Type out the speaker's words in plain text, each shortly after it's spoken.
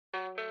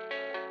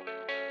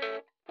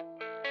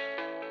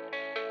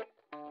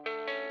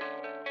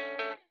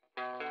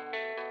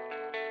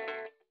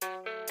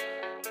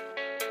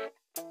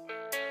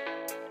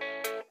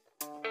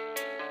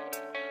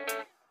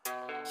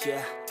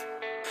yeah.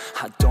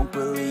 I don't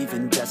believe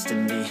in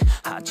destiny,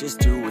 I just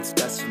do what's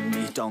best for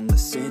me. Don't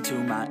listen to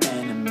my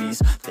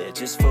enemies, they're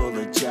just full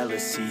of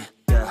jealousy.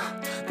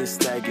 Yeah,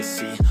 this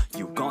legacy,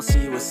 you gon'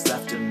 see what's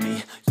left of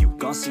me. You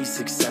gon' see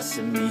success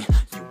in me,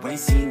 you ain't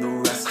seen the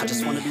rest of me. I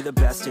just wanna be the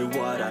best at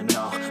what I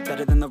know,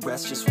 better than the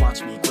rest, just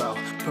watch me grow.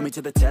 Put me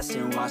to the test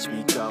and watch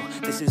me go.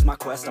 This is my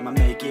quest, I'ma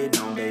make it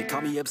known. They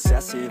call me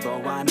obsessive,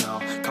 oh I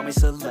know. Call me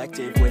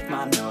selective with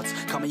my notes,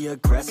 call me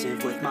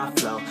aggressive with my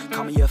flow.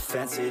 Call me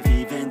offensive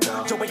even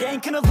though Joe, I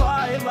ain't gonna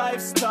lie,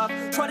 life's tough.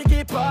 Try to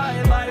get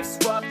by, life's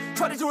rough.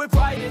 Try to do it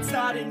right, it's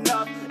not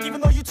enough.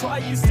 Even though you try,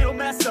 you still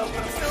mess up.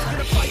 But I'm still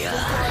gonna fight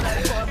for what I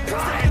love.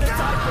 Still gonna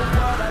die for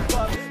what I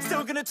love.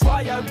 Still gonna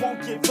try, I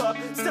won't give up.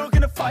 Still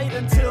gonna fight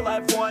until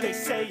I've won. They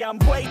say I'm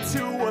way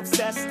too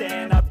obsessed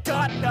and I've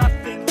got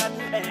nothing left.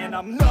 And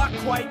I'm not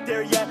quite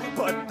there yet,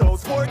 but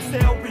those words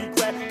they'll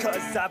regret.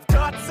 Cause I've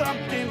got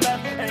something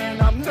left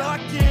and I'm not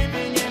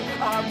giving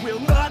in. I will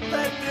not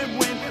let them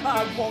win,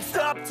 I won't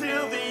stop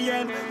till the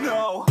end,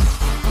 no.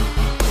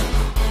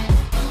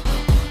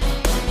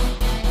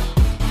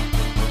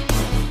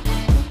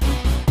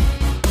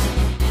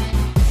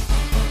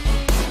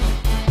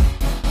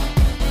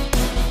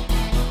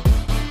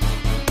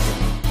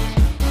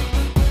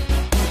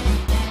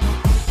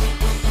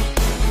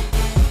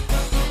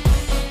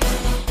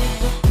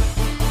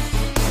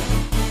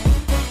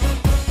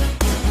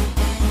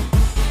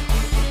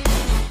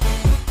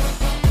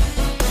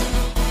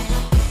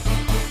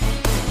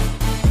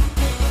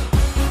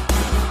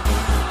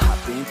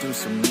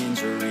 Some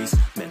injuries,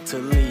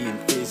 mentally and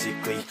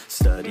physically.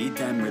 Studied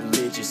them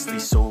religiously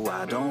so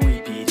I don't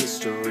repeat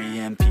history.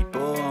 And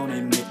people won't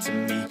admit to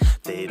me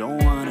they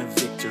don't want a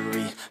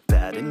victory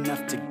bad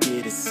enough to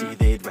get a C.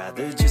 They'd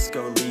rather just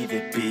go leave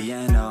it be.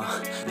 And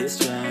oh, this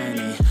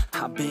journey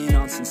I've been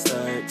on since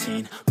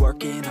 13,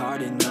 working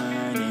hard and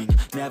learning,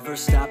 never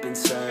stopping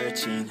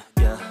searching.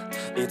 Yeah,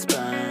 it's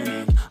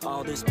burning,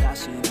 all this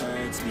passion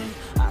hurts me.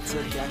 I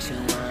took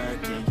action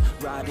working,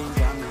 writing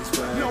down these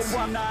words. No,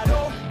 I'm not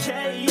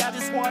okay, I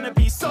just wanna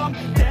be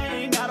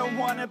something. I don't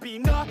wanna be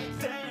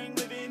nothing.